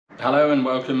Hello and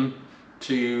welcome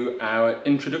to our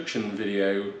introduction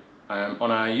video on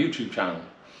our YouTube channel.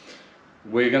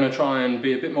 We're going to try and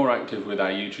be a bit more active with our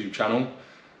YouTube channel.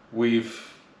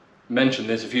 We've mentioned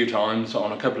this a few times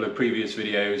on a couple of previous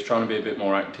videos, trying to be a bit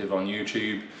more active on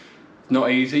YouTube. Not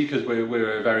easy because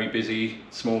we're a very busy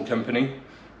small company,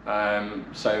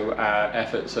 so our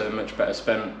efforts are much better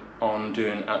spent on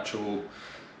doing actual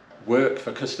work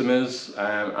for customers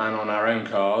and on our own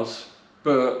cars.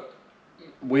 But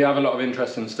we have a lot of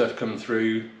interesting stuff come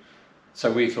through,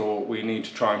 so we thought we need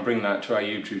to try and bring that to our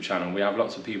YouTube channel. We have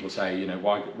lots of people say, you know,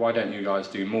 why don't you guys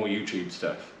do more YouTube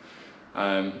stuff?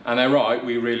 And they're right,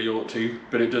 we really ought to,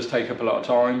 but it does take up a lot of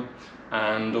time,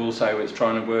 and also it's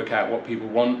trying to work out what people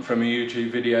want from a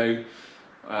YouTube video.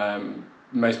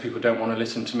 Most people don't want to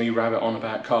listen to me rabbit on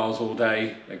about cars all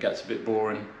day, it gets a bit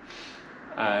boring.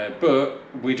 But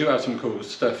we do have some cool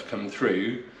stuff come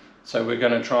through, so we're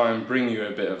going to try and bring you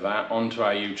a bit of that onto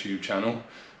our YouTube channel.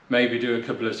 Maybe do a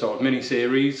couple of sort of mini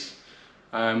series.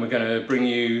 We're going to bring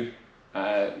you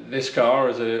this car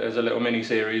as a little mini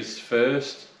series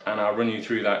first, and I'll run you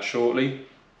through that shortly.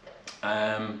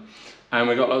 And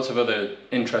we've got lots of other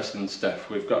interesting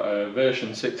stuff. We've got a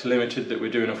version 6 limited that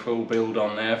we're doing a full build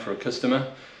on there for a customer.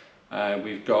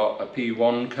 We've got a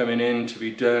P1 coming in to be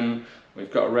done.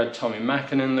 We've got a red Tommy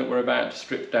Mackinnon that we're about to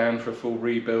strip down for a full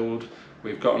rebuild.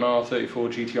 We've got an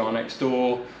R34 GTR next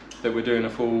door that we're doing a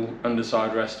full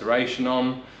underside restoration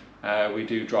on. We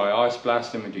do dry ice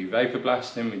blasting, we do vapor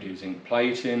blasting, we do zinc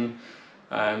plating.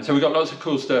 So we've got lots of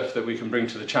cool stuff that we can bring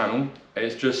to the channel.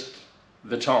 It's just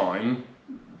the time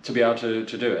to be able to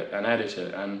do it and edit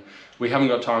it. And we haven't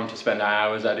got time to spend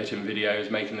hours editing videos,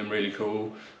 making them really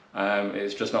cool.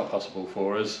 It's just not possible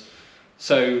for us.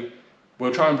 So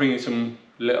we'll try and bring you some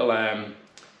little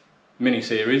mini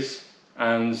series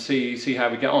and see how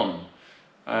we get on.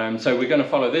 So we're going to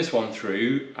follow this one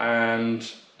through,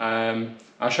 and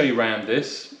I'll show you around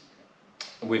this.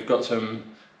 We've got some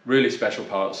really special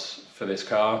parts for this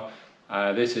car.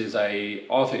 This is a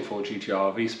R34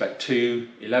 GTR V-Spec 2,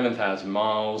 11,000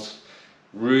 miles.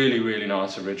 Really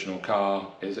nice original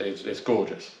car. It's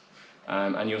gorgeous,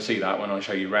 and you'll see that when I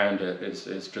show you around it.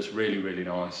 It's just really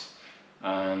nice,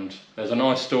 and there's a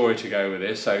nice story to go with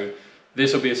this. So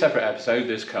this will be a separate episode,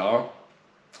 this car.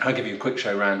 I'll give you a quick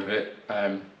show round of it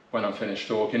when I'm finished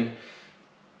talking.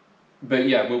 But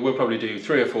yeah, we'll probably do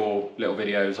 3 or 4 little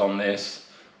videos on this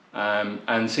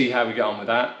and see how we get on with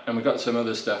that. And we've got some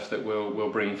other stuff that we'll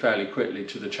bring fairly quickly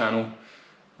to the channel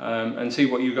and see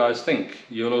what you guys think.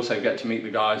 You'll also get to meet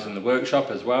the guys in the workshop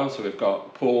as well. So we've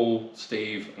got Paul,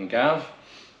 Steve and Gav.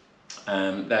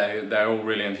 They're all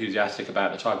really enthusiastic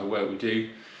about the type of work we do.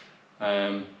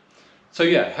 So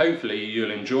yeah, hopefully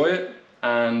you'll enjoy it.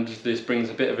 And this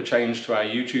brings a bit of a change to our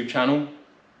YouTube channel,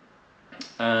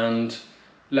 and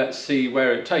let's see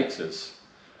where it takes us.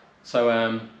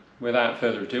 So without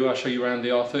further ado, I'll show you around the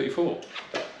R34.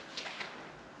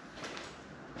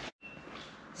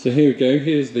 So here we go,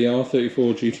 here's the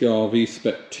R34 GTR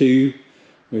V-Spec 2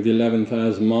 with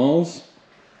 11,000 miles.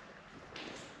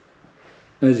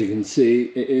 As you can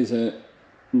see, it is a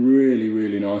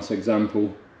really nice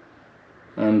example,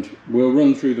 and we'll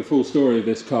run through the full story of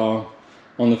this car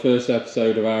on the first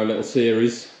episode of our little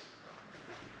series.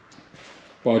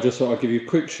 But I just thought I'd give you a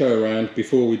quick show around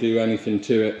before we do anything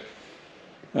to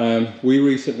it. We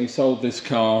recently sold this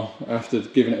car after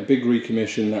giving it a big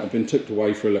recommission that had been tucked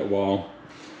away for a little while.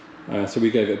 So we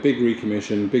gave it a big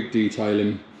recommission, big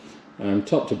detailing,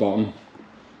 top to bottom,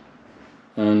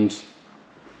 and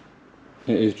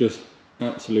it is just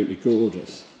absolutely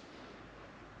gorgeous.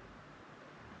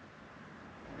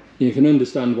 You can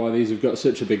understand why these have got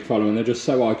such a big following. They're just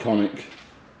so iconic.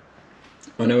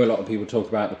 I know a lot of people talk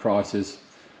about the prices.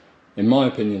 In my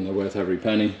opinion, they're worth every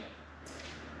penny.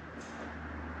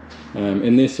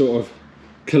 In this sort of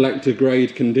collector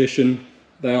grade condition,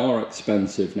 they are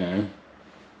expensive now.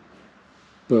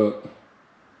 But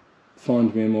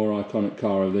find me a more iconic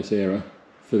car of this era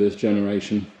for this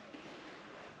generation.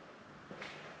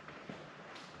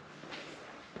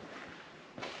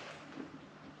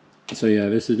 So yeah,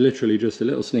 this is literally just a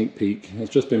little sneak peek.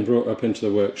 It's just been brought up into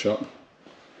the workshop.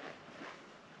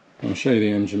 I'll show you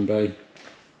the engine bay.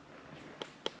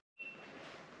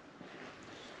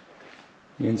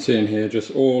 You can see in here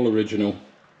just all original.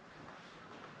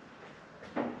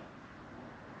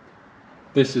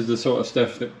 This is the sort of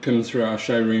stuff that comes through our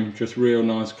showroom, just real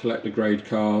nice collector grade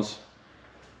cars.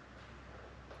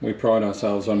 We pride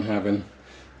ourselves on having,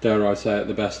 dare I say it,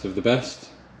 the best of the best.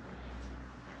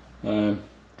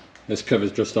 This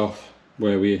covers just off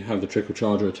where we have the trickle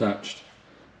charger attached.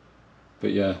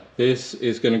 But yeah, this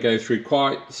is going to go through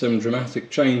quite some dramatic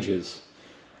changes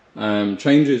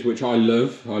changes, which I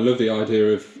love. I love the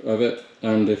idea of it,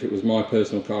 and if it was my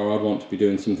personal car, I'd want to be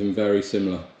doing something very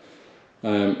similar.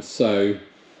 So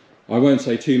I won't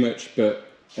say too much, but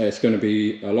it's going to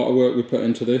be a lot of work we put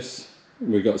into this.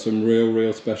 We've got some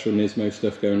real special Nismo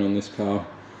stuff going on this car.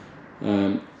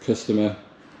 Customer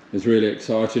is really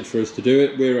excited for us to do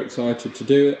it. We're excited to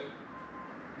do it.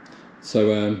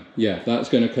 So yeah, that's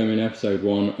going to come in episode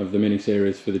 1 of the mini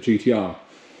series for the GTR.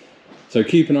 So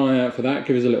keep an eye out for that.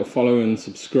 Give us a little follow and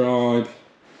subscribe,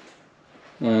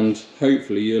 and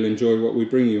hopefully you'll enjoy what we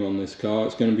bring you on this car.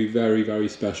 It's going to be very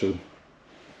special.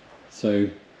 So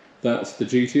that's the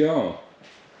GTR.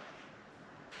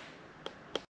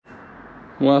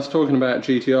 Whilst talking about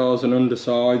GTRs and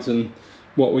undersides and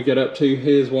what we get up to,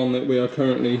 here's one that we are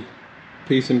currently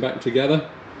piecing back together.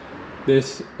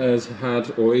 This has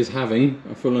had, or is having,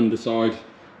 a full underside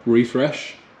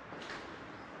refresh.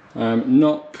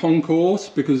 Not concourse,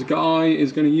 because Guy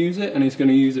is going to use it and he's going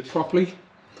to use it properly,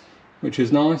 which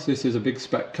is nice. This is a big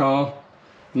spec car,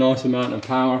 nice amount of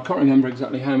power. I can't remember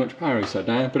exactly how much power he said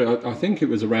now, but I think it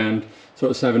was around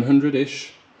sort of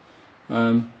 700-ish.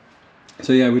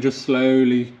 So yeah, we're just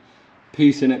slowly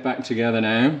piecing it back together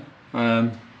now.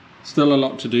 Still a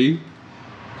lot to do.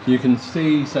 You can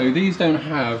see, so these don't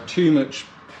have too much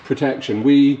protection.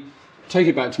 We take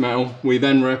it back to metal, we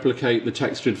then replicate the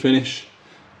textured finish,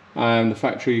 the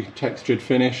factory textured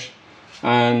finish,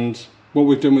 and what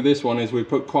we've done with this one is we've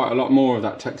put quite a lot more of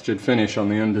that textured finish on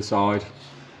the underside,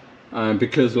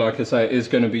 because like I say, it is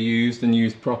going to be used and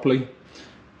used properly.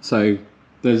 So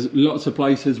there's lots of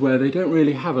places where they don't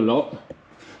really have a lot.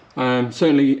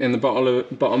 Certainly in the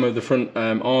bottom of the front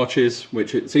arches,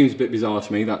 which it seems a bit bizarre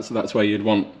to me. That's where you'd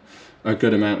want a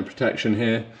good amount of protection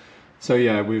here. So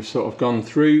yeah, we've sort of gone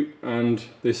through, and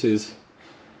this is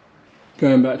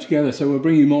going back together. So we'll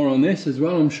bring you more on this as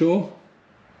well, I'm sure.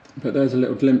 But there's a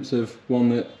little glimpse of one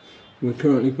that we're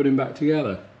currently putting back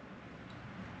together.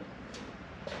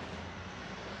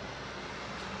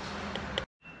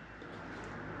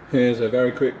 Here's a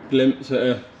very quick glimpse at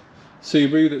a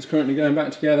Subaru that's currently going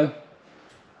back together,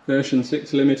 version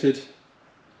 6 limited,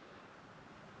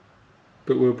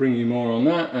 but we'll bring you more on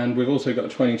that. And we've also got a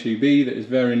 22B that is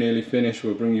very nearly finished.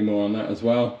 We'll bring you more on that as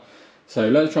well. So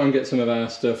let's try and get some of our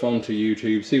stuff onto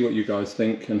YouTube, see what you guys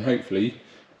think, and hopefully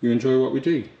you enjoy what we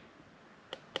do.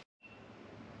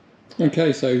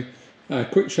 Okay, so a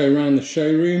quick show around the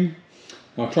showroom.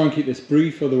 I'll try and keep this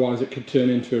brief, otherwise it could turn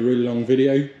into a really long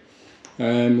video.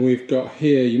 We've got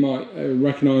here, you might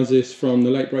recognise this from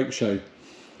the Late Break Show.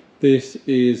 This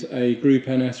is a Group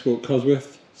N Escort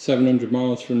Cosworth, 700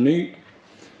 miles from new,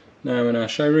 now in our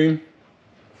showroom.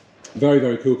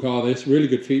 Very cool car this, really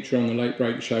good feature on the Late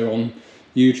Break Show on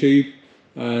YouTube.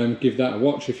 Give that a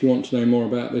watch if you want to know more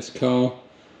about this car.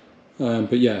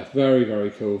 But yeah,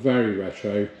 very cool, very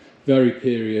retro, very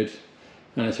period,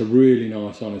 and it's a really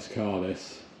nice honest car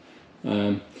this.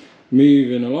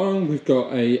 Moving along, we've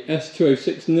got a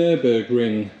S206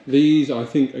 Nürburgring. These I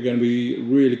think are going to be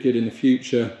really good in the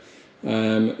future.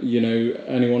 You know,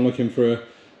 anyone looking for a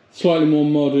slightly more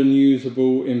modern,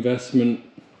 usable investment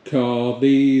car.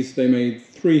 These, they made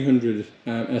 300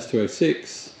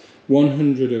 S206,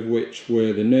 100 of which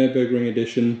were the Nürburgring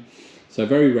edition. So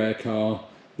very rare car.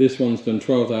 This one's done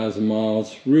 12,000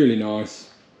 miles, really nice.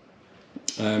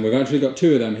 We've actually got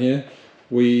 2 of them here.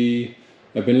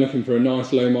 I've been looking for a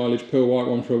nice low mileage pearl white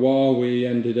one for a while. We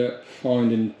ended up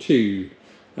finding 2,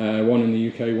 one in the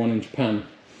UK, one in Japan.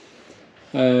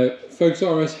 Focus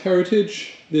RS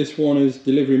Heritage, this one is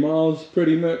delivery miles,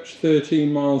 pretty much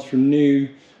 13 miles from new,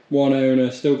 one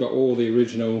owner, still got all the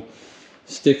original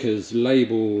stickers,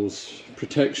 labels,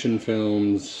 protection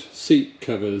films, seat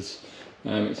covers.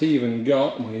 It's even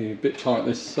got, we're a bit tight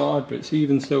this side, but it's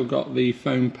even still got the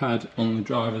foam pad on the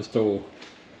driver's door.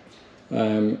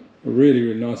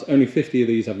 Really nice. Only 50 of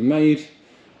these I've made.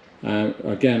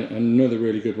 Again, another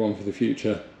really good one for the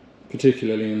future,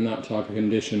 particularly in that type of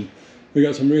condition. We've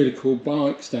got some really cool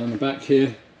bikes down the back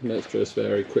here. Let's just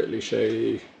very quickly show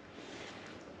you.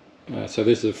 So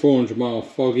this is a 400 mile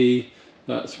Foggy.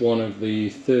 That's one of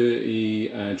the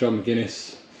 30 John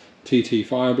McGuinness TT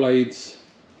Fireblades.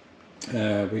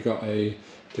 We got a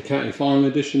Ducati Final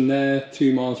Edition there,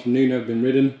 2 miles from new, never been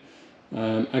ridden.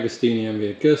 Agostini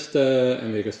MV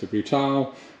Agusta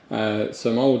Brutale,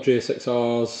 some old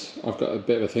GSXRs. I've got a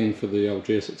bit of a thing for the old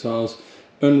GSXRs.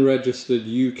 Unregistered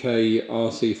UK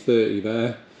RC30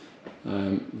 there.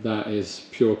 That is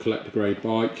pure collector grade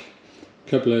bike. A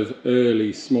couple of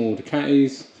early small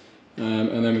Ducatis,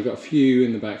 and then we've got a few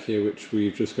in the back here which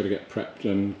we've just got to get prepped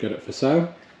and get it for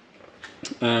sale.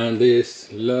 And this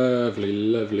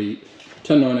lovely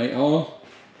 1098R.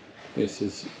 This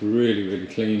is really, really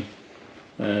clean.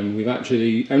 We've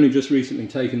actually only just recently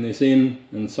taken this in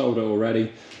and sold it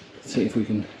already. Let's see if we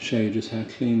can show you just how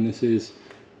clean this is.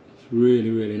 It's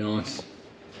really, really nice.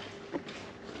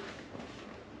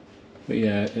 But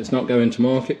yeah, it's not going to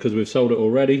market because we've sold it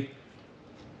already.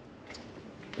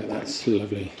 But that's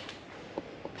lovely.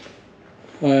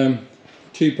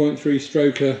 2.3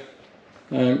 stroker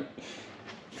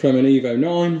from an Evo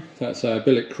 9. That's a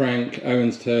billet crank,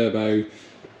 Owens turbo,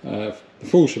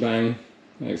 full shebang.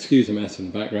 Excuse the mess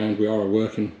in the background, we are a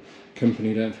working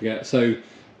company, don't forget. So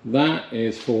that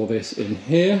is for this in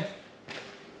here.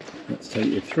 Let's take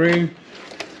you through.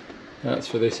 That's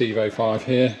for this Evo 5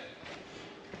 here.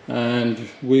 And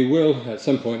we will, at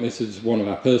some point, this is one of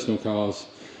our personal cars,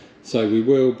 so we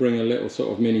will bring a little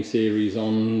sort of mini series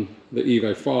on the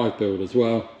Evo 5 build as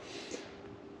well.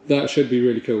 That should be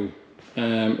really cool.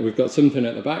 We've got something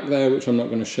at the back there which I'm not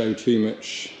going to show too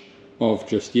much of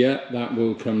just yet. That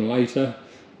will come later,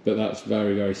 but that's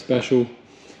very, very special.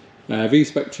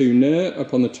 V-Spec 2 NER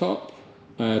up on the top,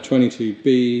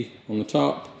 22B on the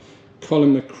top,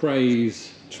 Colin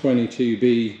McRae's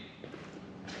 22B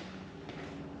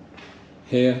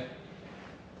here.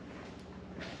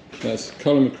 That's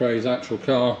Colin McRae's actual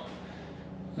car.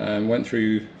 Went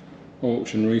through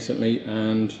auction recently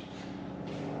and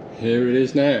here it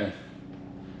is now.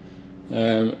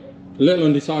 A little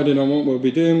undecided on what we'll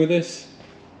be doing with this,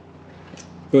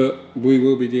 but we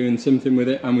will be doing something with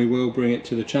it and we will bring it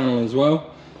to the channel as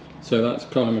well. So that's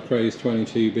Colin McRae's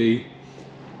 22B.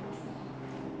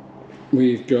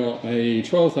 We've got a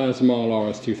 12,000 mile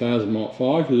RS 2000 Mark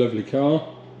 5, lovely car.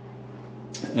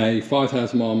 A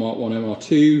 5,000 mile Mark 1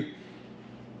 MR2.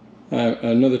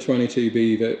 Another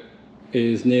 22B that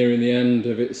is nearing the end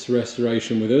of its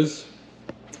restoration with us.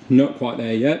 Not quite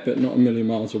there yet, but not a million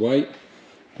miles away.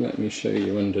 Let me show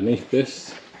you underneath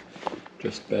this.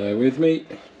 Just bear with me.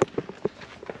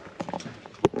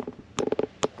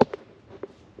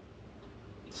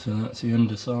 So that's the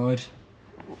underside.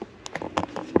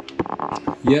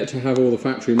 Yet to have all the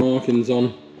factory markings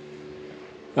on.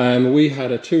 We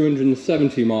had a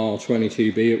 270 mile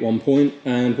 22B at one point,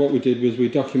 and what we did was we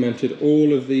documented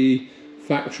all of the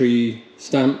factory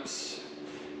stamps,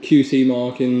 QC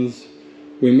markings.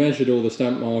 We measured all the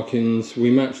stamp markings,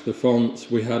 we matched the fonts,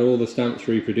 we had all the stamps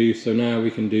reproduced, so now we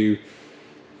can do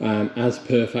as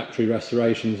per factory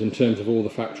restorations in terms of all the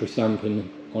factory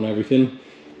stamping on everything.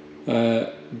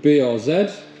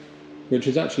 BRZ, which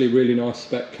is actually a really nice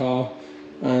spec car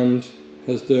and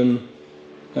has done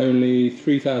only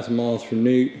 3,000 miles from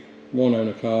new, one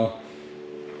owner car.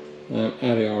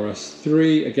 Audi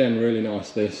RS3, again really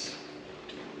nice this.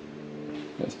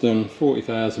 It's done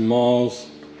 40,000 miles,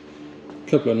 a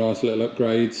couple of nice little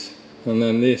upgrades, and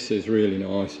then this is really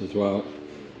nice as well.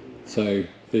 So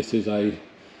this is a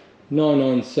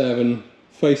 997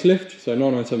 facelift, so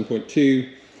 997.2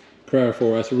 Carrera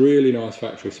 4S, really nice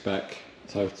factory spec.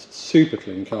 So it's a super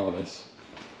clean car this.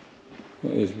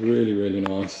 It is really, really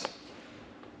nice.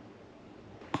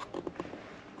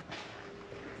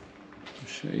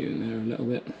 Show you in there a little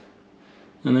bit,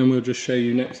 and then we'll just show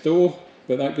you next door,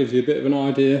 but that gives you a bit of an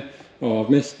idea. Oh,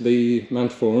 I've missed the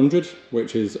Manta 400,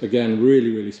 which is again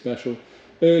really, really special.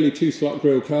 Early 2-slot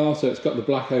grille car, so it's got the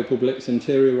black opal blitz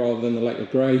interior rather than the later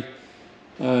grey.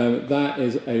 That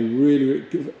is a really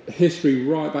history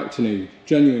right back to new,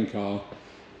 genuine car,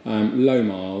 low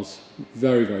miles,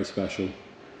 very, very special.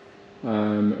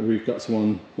 We've got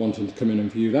someone wanting to come in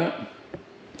and view that,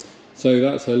 so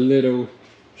that's a little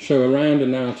show around,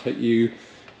 and now I'll take you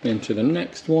into the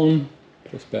next one.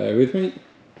 Just bear with me.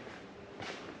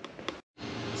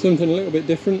 Something a little bit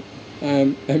different.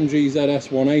 MG ZS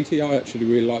 180. I actually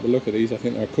really like the look of these. I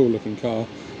think they're a cool looking car.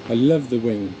 I love the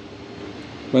wing.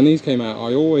 When these came out,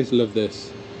 I always loved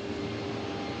this.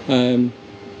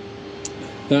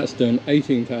 That's done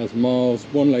 18,000 miles,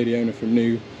 one lady owner from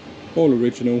new, all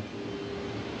original,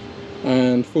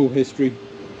 and full history.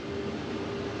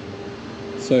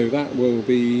 So that will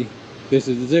be, this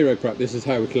is the zero prep, this is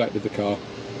how we collected the car.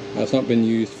 That's not been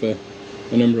used for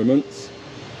a number of months.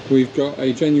 We've got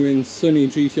a genuine Sunny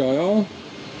GTR,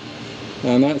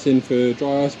 and that's in for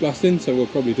dry ice blasting, so we'll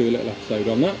probably do a little episode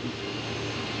on that.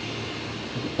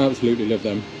 Absolutely love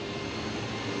them.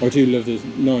 I do love the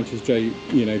 90s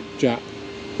Jap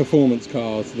performance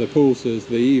cars, the Pulsars,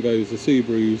 the Evos, the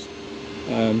Subarus.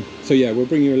 So yeah, we'll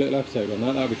bring you a little episode on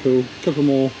that, that'd be cool. A couple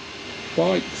more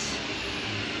bikes.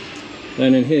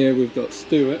 Then in here we've got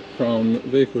Stuart from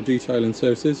Vehicle Detailing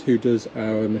Services, who does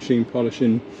our machine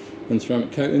polishing and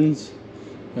ceramic coatings,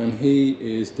 and he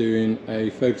is doing a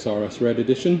Focus RS Red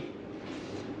Edition.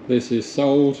 This is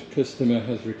sold. Customer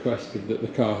has requested that the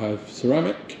car have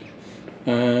ceramic,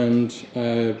 and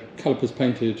calipers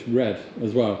painted red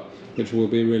as well, which will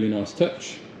be a really nice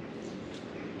touch.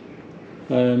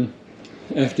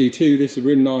 FD2, this is a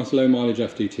really nice low mileage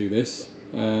FD2 this.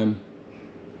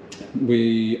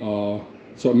 We are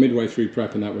sort of midway through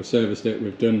prepping that. We've serviced it,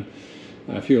 we've done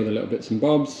a few other little bits and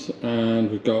bobs, and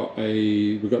we've got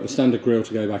the standard grille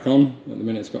to go back on. At the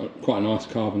minute it's got quite a nice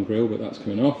carbon grille, but that's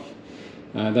coming off.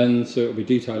 So it'll be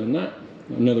detailing that.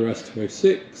 Another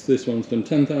S206, this one's done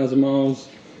 10,000 miles.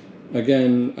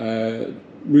 Again,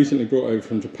 recently brought over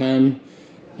from Japan,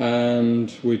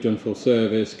 and we've done full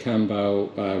service, cam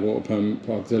belt, water pump,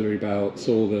 auxiliary belts,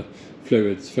 all the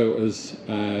fluids, filters,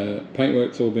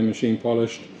 paintwork's all been machine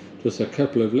polished, just a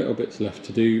couple of little bits left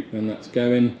to do and that's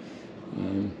going,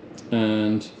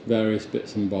 and various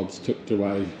bits and bobs tucked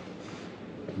away,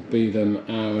 be them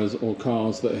ours or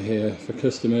cars that are here for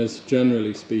customers.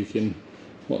 Generally speaking,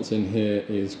 what's in here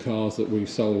is cars that we've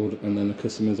sold and then the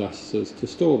customers asked us to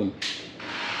store them.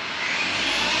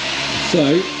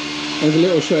 So there's a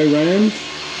little show round,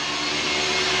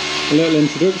 a little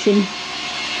introduction,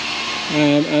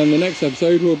 and the next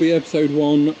episode will be episode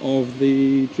 1 of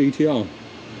the GTR.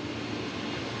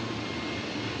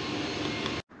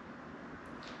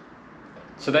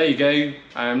 So there you go,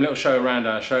 little show around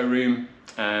our showroom,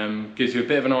 gives you a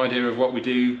bit of an idea of what we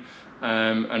do,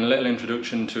 and a little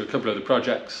introduction to a couple of the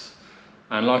projects.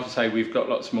 And like I say, we've got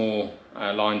lots more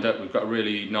lined up. We've got a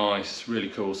really nice, really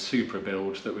cool Supra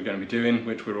build that we're going to be doing,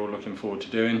 which we're all looking forward to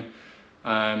doing.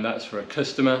 That's for a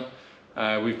customer.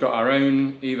 We've got our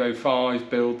own Evo 5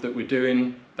 build that we're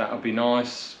doing. That'll be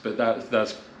nice, but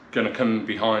that's going to come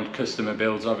behind customer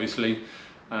builds, obviously.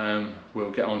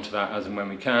 We'll get onto that as and when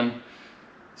we can.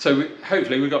 So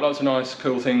hopefully we've got lots of nice,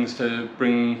 cool things to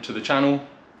bring to the channel,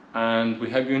 and we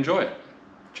hope you enjoy it.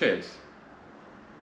 Cheers.